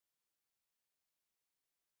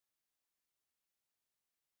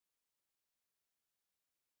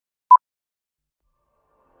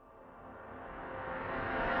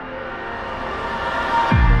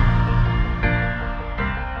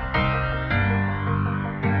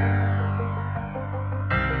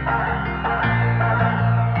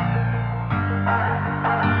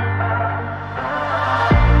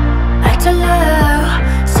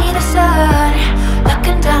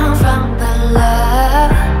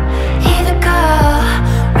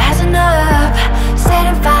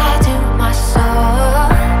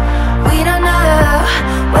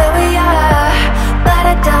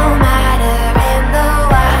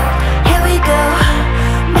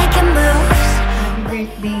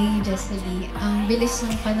birthday, Jescelie. Ang bilis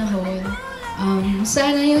ng panahon.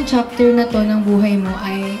 Sana yung chapter na to ng buhay mo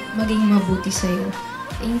ay maging mabuti sa'yo.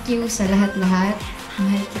 Thank you sa lahat-lahat.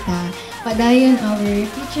 Mahal kita. Padayon, our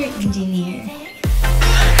future engineer.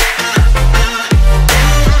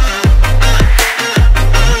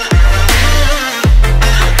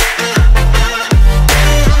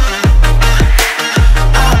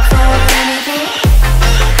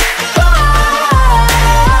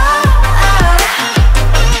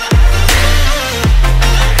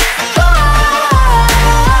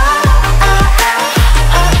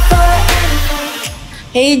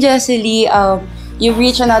 Hey Jescelie, you've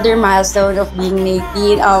reached another milestone of being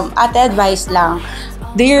 18. Ate advice lang,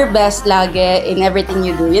 do your best lagi in everything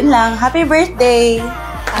you do. Yun lang. Happy birthday!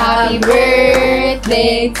 Happy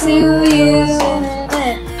birthday to you!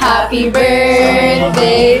 Happy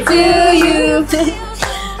birthday to you!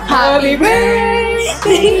 Happy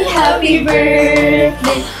birthday! Happy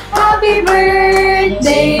birthday! Happy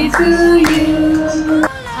birthday to you!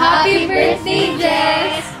 Happy birthday,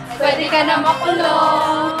 Jess! Pwede ka na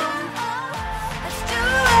makulong!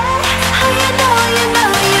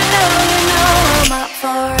 I'm up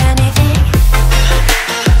for anything.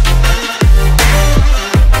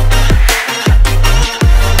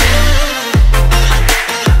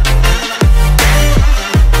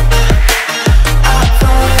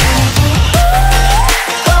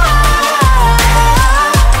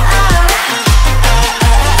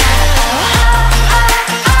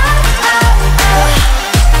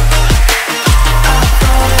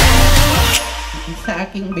 Sa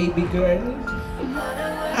aking baby girl,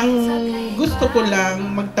 ang gusto ko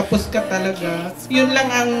lang magtapos ka talaga. Yun lang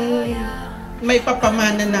ang may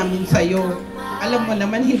papamana namin sa'yo. Alam mo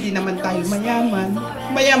naman, hindi naman tayo mayaman.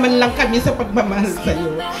 Mayaman lang kami sa pagmamahal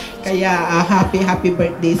sa'yo. Kaya happy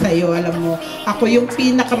birthday sa'yo. Alam mo, ako yung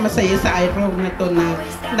pinakamasaya sa araw na to na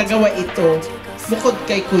nagawa ito bukod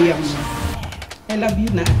kay kuya mo. I love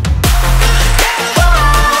you na.